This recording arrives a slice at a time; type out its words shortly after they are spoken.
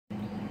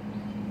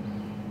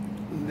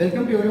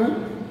Welcome to everyone.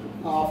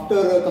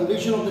 After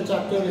completion of the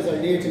chapter is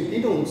aldehydes and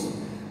ketones,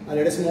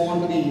 let us move on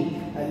to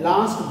the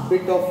last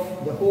bit of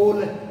the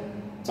whole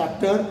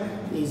chapter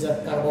is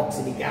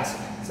carboxylic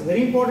acid. So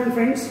very important,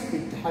 friends,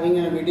 with having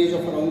a weightage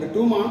of around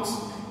 2 marks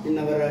in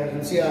our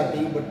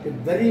NCRT, but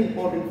very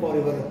important for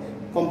your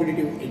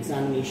competitive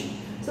examination.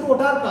 So what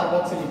are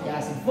carboxylic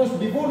acid? First,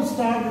 before we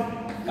start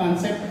the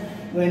concept,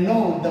 we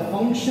know the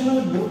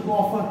functional group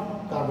of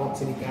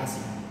carboxylic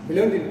acid. We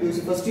learned in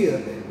first year.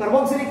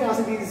 Carboxylic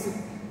acid is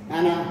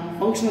a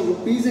functional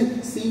group is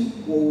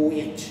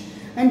COOH,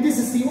 and this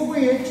COOH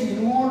is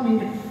involved in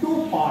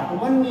two parts.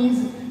 One is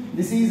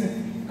this is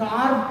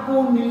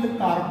carbonyl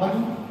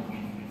carbon,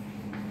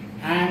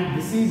 and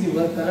this is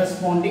your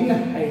corresponding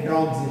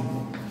hydroxyl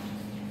group.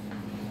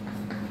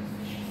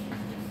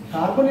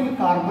 Carbonyl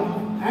carbon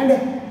and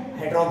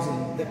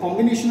hydroxyl, the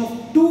combination of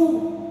two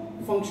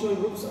functional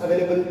groups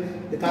available,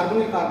 the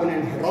carbonyl carbon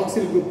and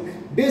hydroxyl group.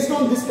 Based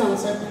on this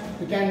concept,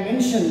 we can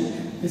mention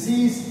this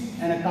is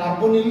a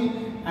carbonyl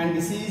and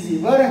this is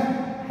your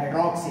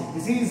hydroxyl.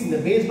 This is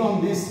based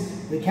on this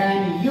we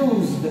can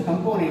use the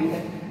component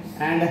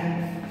and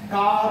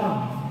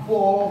carboxylic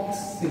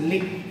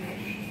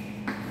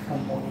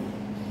component,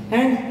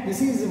 and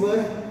this is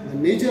where the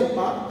major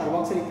part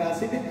carboxylic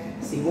acid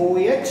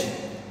COOH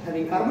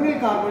having carbonyl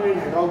carbon and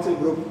hydroxyl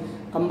group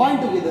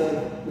combined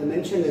together, they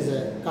mentioned as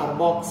a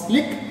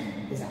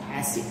carboxylic is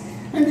acid.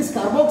 And this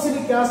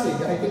carboxylic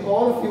acid, I think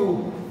all of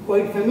you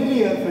quite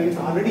familiar, friends,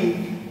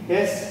 already.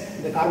 Yes,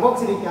 the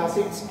carboxylic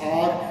acids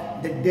are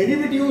the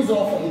derivatives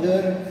of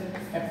either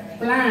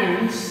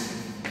plants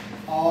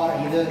or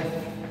either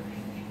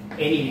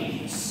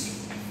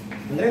animals.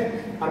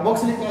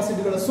 Carboxylic acid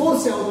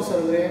source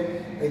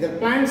either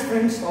plants,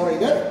 friends, or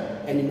either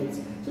animals.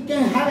 So you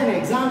can have an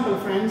example,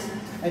 friends.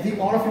 I think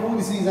all of you know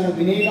this is a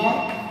vinegar,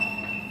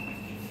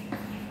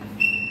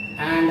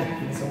 and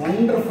it's a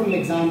wonderful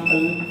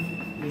example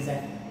is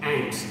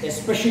ants,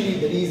 especially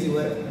there is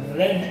your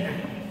red ant.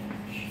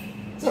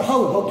 So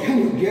how can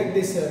you get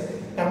this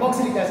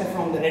carboxylic acid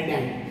from the red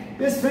ant?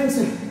 Yes, friends,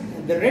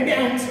 the red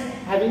ants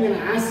having an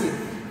acid.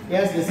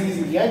 Yes, this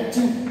is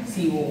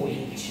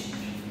HCOH.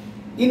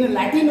 In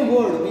Latin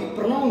word, we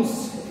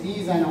pronounce it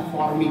is an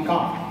formica.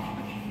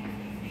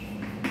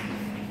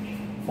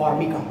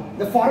 Formica.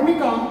 The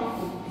formica,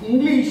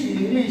 in English,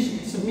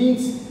 it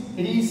means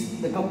it is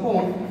the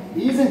compound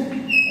is a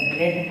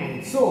red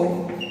ant.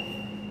 So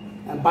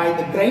by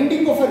the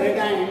grinding of a red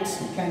ants,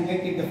 you can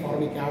get it the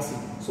formic acid.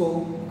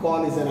 So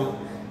call is a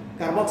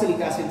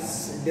carboxylic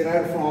acids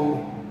derived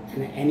from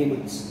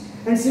animals.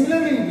 And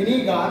similarly,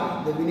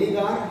 vinegar. The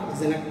vinegar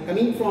is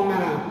coming from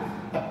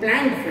a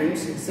plant,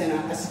 friends. It's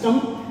a stem.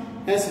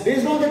 As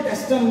based on that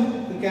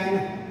stem, we can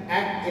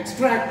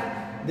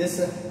extract this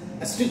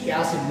acetic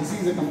acid. This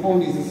is a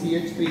compound is a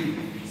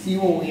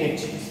CH3COOH.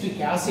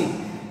 Acetic acid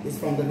is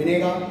from the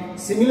vinegar.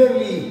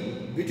 Similarly,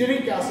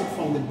 butyric acid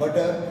from the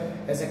butter.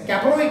 As a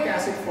caproic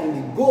acid from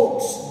the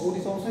goats. Goat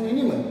is also an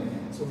animal.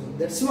 So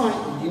that's why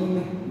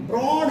in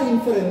broad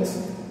inference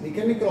we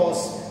come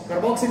across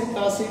carboxylic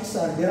acids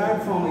are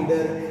derived from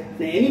either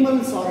the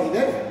animals or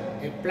either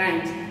a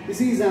plant. This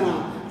is a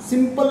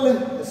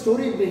simple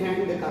story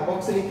behind the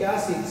carboxylic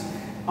acids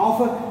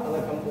of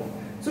our compound.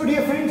 So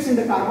dear friends, in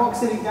the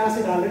carboxylic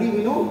acid already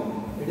we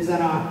know it is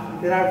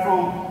derived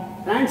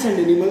from plants and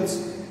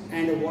animals.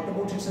 And what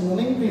about its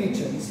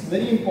nomenclature? It's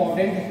very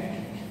important.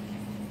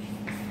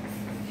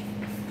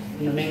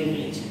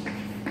 Nomenclature.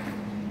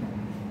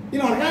 In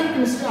organic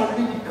chemistry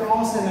already we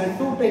cross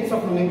two types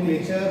of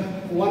nomenclature.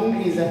 One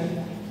is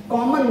a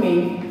common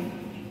name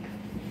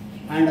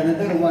and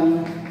another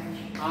one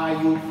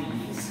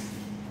IUPACs.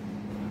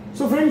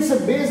 So friends,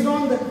 based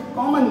on the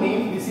common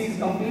name, this is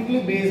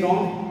completely based on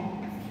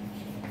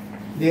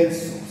their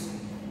source.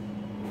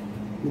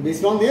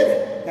 Based on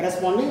their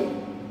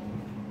corresponding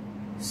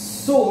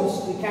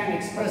source, we can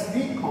express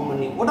the common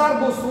name. What are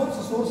those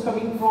sources? Source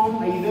coming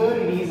from either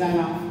it is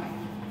an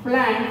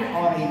plant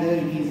or either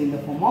it is in the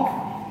form of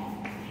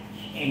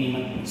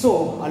animal.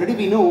 So already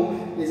we know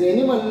this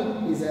animal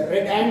is a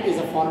red ant is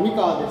a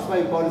formica, that's why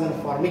we call it a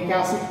formic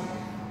acid.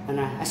 And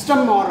a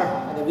stem or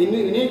the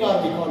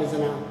vinegar we call it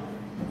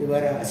your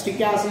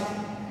acetic acid.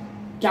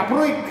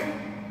 Caproic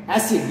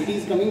acid, it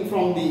is coming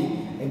from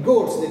the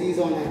goats, that is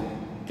on a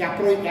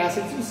caproic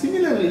acid. So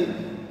similarly,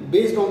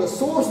 based on the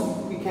source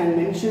we can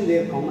mention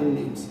their common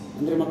names.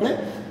 Andre makale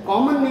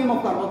common name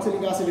of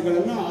carboxylic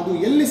ಆಸಿಡ್ಗಳನ್ನು ಅದು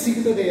ಎಲ್ಲಿ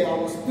ಸಿಗುತ್ತದೆ ಆ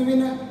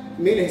ವಸ್ತುವಿನ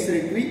ಮೇಲೆ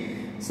ಹೆಸರಿಟ್ವಿ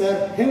sir.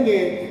 ಹೆಂಗೆ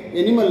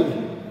animal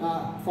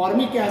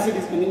formic acid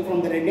is coming from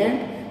the red and,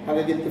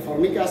 ಹಾಗಾಗಿ ಅದಕ್ಕೆ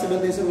formic acid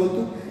ಅಂತ ಹೆಸರು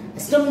ಬಂತು.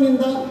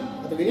 ಎಸ್ಟಮ್ನಿಂದ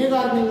ಅಥವಾ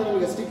ವಿನೆಗಾರ್ನಿಂದ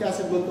ನಮಗೆ ಅಸ್ಟಿಕ್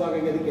ಆಸಿಡ್ ಬಂತು,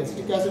 ಹಾಗಾಗಿ ಅದಕ್ಕೆ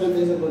ಅಸ್ಟಿಕ್ ಆಸಿಡ್ ಅಂತ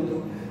ಹೆಸರು ಬಂತು.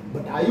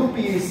 But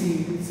IUPAC is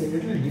A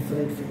little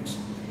different, friends.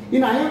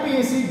 In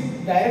IUPAC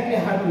directly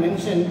have to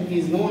mention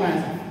is known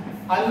as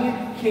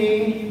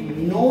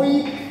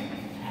alkanoic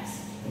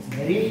acid. It's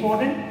very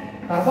important.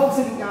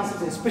 Carboxylic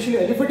acids, especially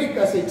aliphatic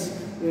acids,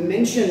 we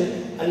mention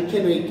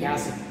alkanoic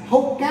acid.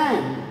 How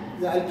can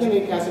the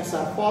alkanoic acids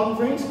are formed,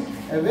 friends?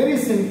 Very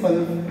simple.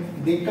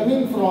 They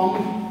coming from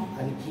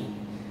alkene.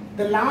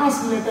 the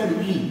last letter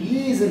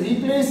E is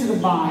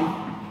replaced by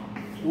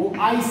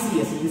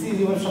OIC acid. This is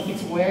your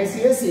suffix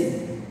OIC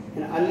acid,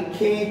 and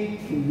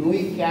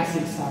alkanoic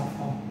acids are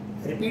formed.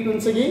 Repeat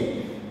once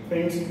again,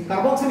 friends.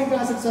 Carboxylic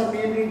acids are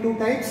named in two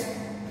types.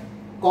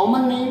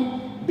 Common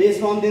name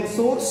based on their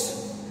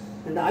source,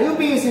 and the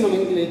IUPAC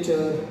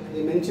nomenclature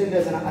they mentioned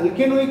as an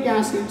alkanoic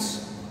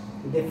acids.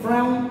 They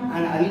form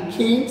an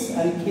alkanes.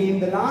 Alkane,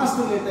 the last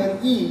letter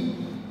E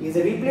is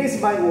replaced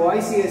by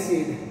OIC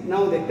acid.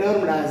 Now they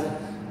termed as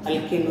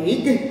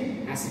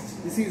alkanoic acids.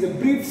 This is a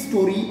brief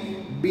story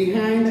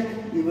behind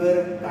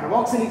your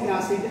carboxylic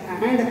acid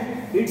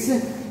and its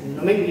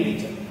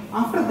nomenclature.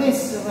 After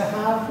this, we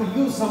have to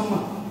use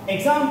some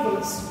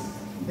examples.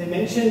 They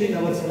mentioned in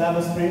our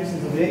syllabus, friends,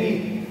 is a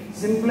very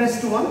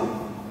simplest one.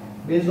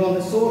 Based on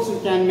the source,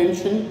 we can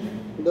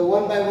mention the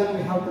one by one.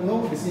 We have to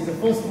know. This is the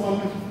first one,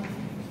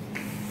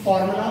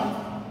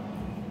 formula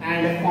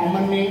and a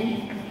common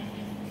name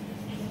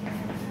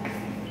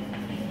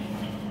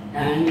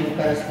and the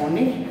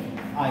corresponding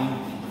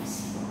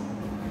IUPACs.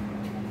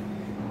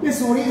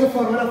 Yes, what is the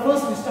formula?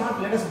 First we start,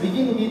 let us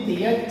begin with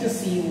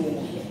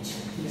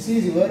HCOOH. This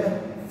is your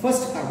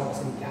first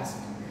carboxylic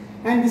acid,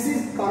 and this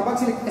is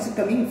carboxylic acid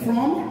coming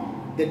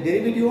from the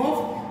derivative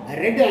of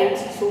red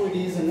ants, so it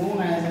is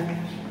known as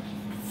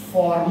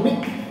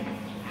formic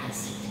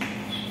acid.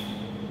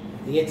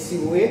 The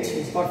HCOH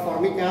is called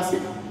formic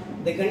acid.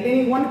 They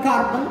contain one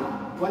carbon.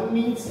 One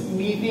means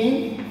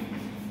methane.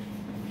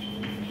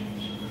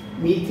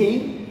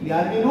 Methane, we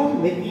already know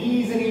the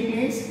E is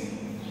replaced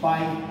by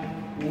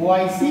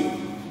OIC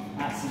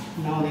acid.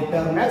 Now they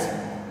term as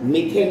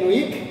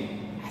methanoic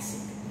acid.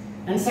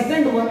 And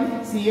second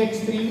one,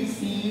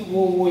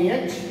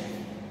 CH3COOH.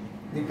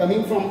 They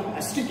coming from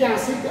acetic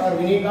acid or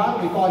vinegar.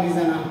 We call this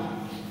an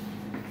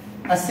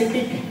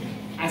acetic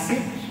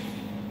acid.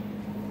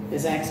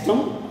 Is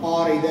axtone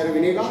or either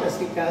vinegar,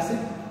 acetic acid.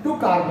 Two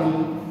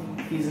carbon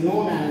is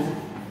known as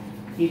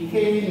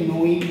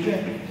ethanoic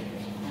acid.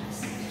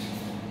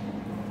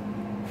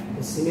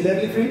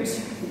 Similarly, friends,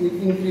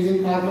 with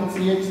increasing carbon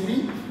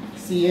CH3,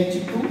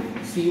 CH2,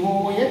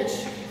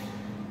 COOH.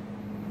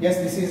 Yes,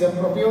 this is a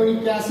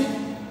propionic acid.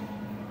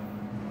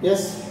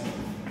 Yes,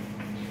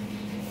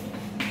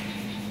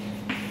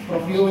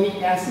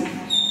 propionic acid.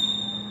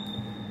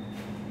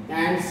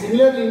 And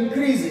similarly,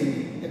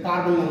 increasing the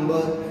carbon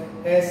number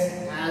as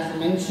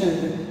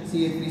mentioned,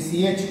 CH3,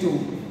 CH2.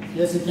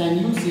 Yes, you can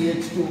use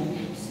CH2,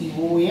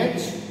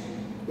 COOH.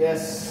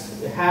 Yes,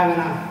 we have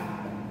enough.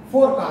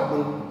 4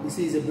 carbon, this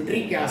is a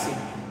butyric acid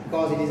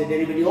because it is a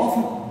derivative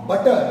of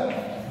butter.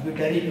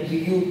 Butyric,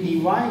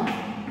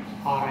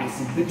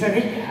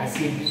 butyric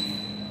acid.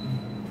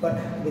 But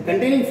the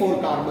containing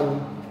 4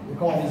 carbon, we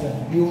call this a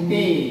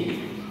butane.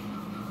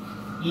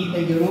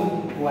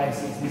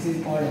 OIC. This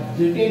is called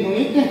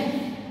butanoic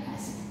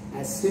acid.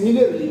 And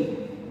similarly,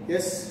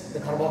 yes, the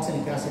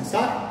carboxylic acids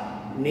are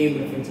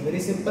named. Friends, very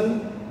simple.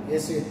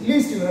 Yes, at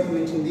least you have to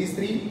mention these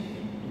 3.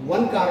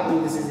 One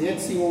carbon, this is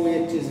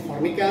HCOOH, is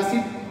formic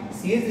acid.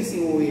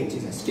 CH3COOH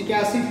is acetic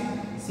acid.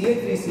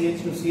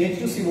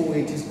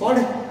 CH3CH2CH2COOH is called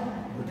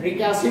butyric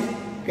acid.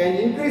 Can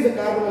increase the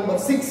carbon number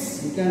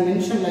 6. You can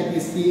mention like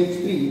this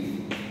CH3,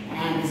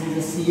 and this is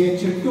a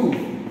CH2.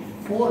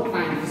 4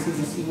 times this is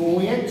a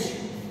COOH.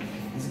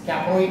 This is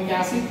caproic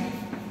acid.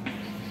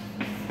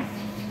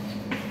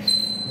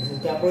 This is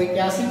caproic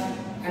acid,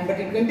 and but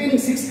it containing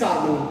 6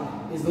 carbon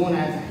is known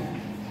as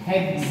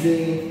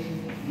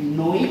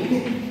hexanoic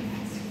acid.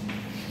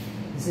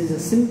 This is a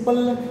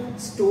simple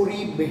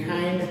story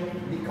behind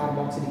the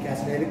carboxylic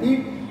acid. I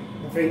repeat,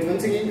 friends,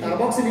 once again,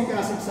 carboxylic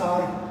acids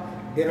are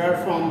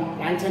derived from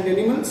plants and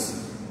animals,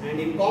 and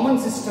in common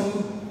system,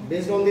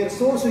 based on their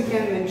source, we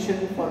can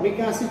mention formic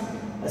acid,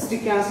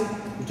 acetic acid,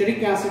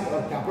 butyric acid,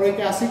 or caproic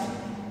acid.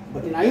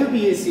 But in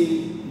IUPAC,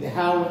 they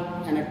have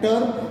a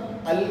term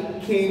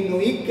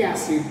alkanoic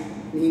acid,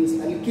 means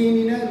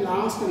alkane in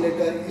last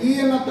letter E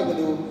anna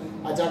tagadu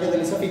ಆ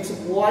ಜಾಗದಲ್ಲಿ suffix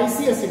OIC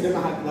acid ಅನ್ನು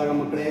ಹಾಕಿದಾಗ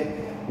ಮಕ್ಕಳೇ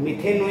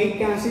methanoic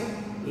acid,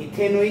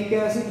 ethanoic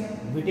acid,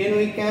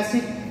 butanoic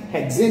acid,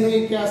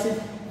 hexanoic acid,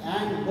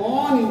 and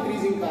on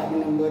increasing carbon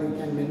number we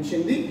can mention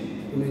the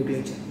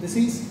nomenclature. This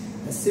is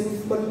a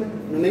simple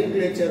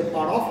nomenclature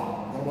part of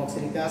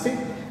carboxylic acid.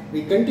 We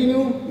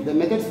continue the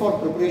methods for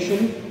preparation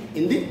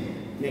in the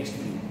next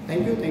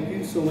video. Thank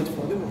you so much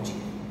for the watching.